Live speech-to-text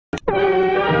In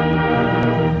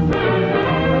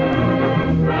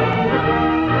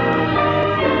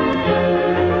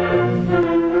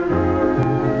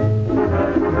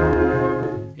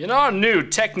our new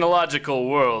technological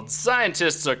world,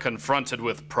 scientists are confronted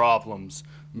with problems.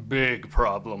 Big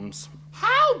problems.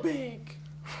 How big?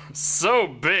 So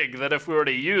big that if we were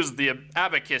to use the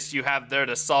abacus you have there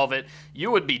to solve it,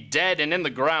 you would be dead and in the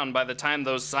ground by the time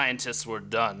those scientists were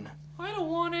done. I don't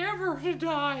want ever to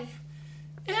die.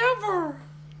 Ever.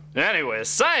 Anyway,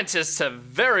 scientists have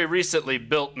very recently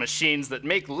built machines that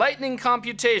make lightning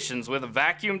computations with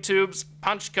vacuum tubes,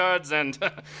 punch cards, and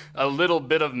a little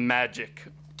bit of magic.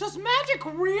 Does magic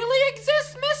really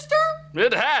exist, mister?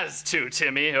 It has to,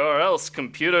 Timmy, or else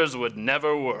computers would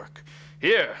never work.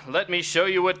 Here, let me show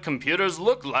you what computers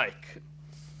look like.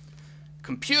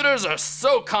 Computers are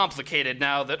so complicated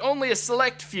now that only a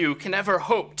select few can ever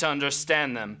hope to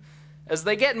understand them. As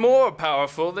they get more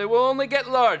powerful, they will only get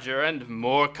larger and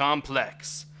more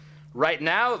complex. Right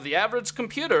now, the average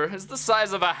computer is the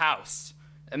size of a house.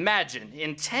 Imagine,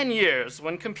 in 10 years,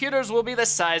 when computers will be the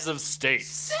size of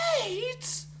states.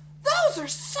 States? Those are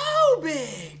so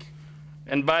big!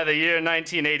 And by the year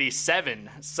 1987,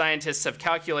 scientists have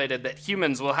calculated that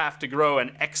humans will have to grow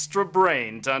an extra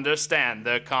brain to understand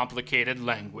their complicated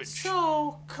language.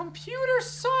 So, computer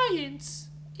science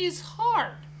is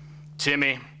hard.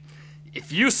 Timmy, if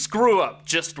you screw up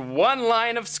just one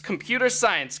line of computer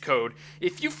science code,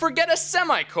 if you forget a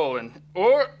semicolon,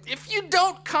 or if you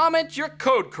don't comment your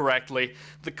code correctly,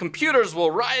 the computers will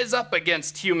rise up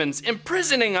against humans,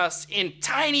 imprisoning us in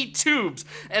tiny tubes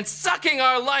and sucking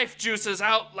our life juices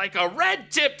out like a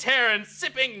red-tipped heron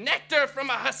sipping nectar from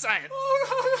a hyacinth.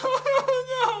 Oh,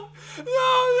 no.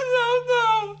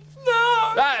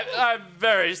 I'm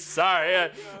very sorry.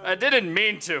 I didn't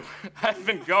mean to. I've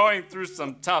been going through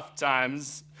some tough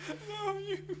times.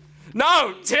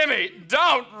 No, Timmy,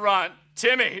 don't run.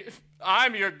 Timmy,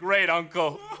 I'm your great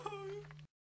uncle.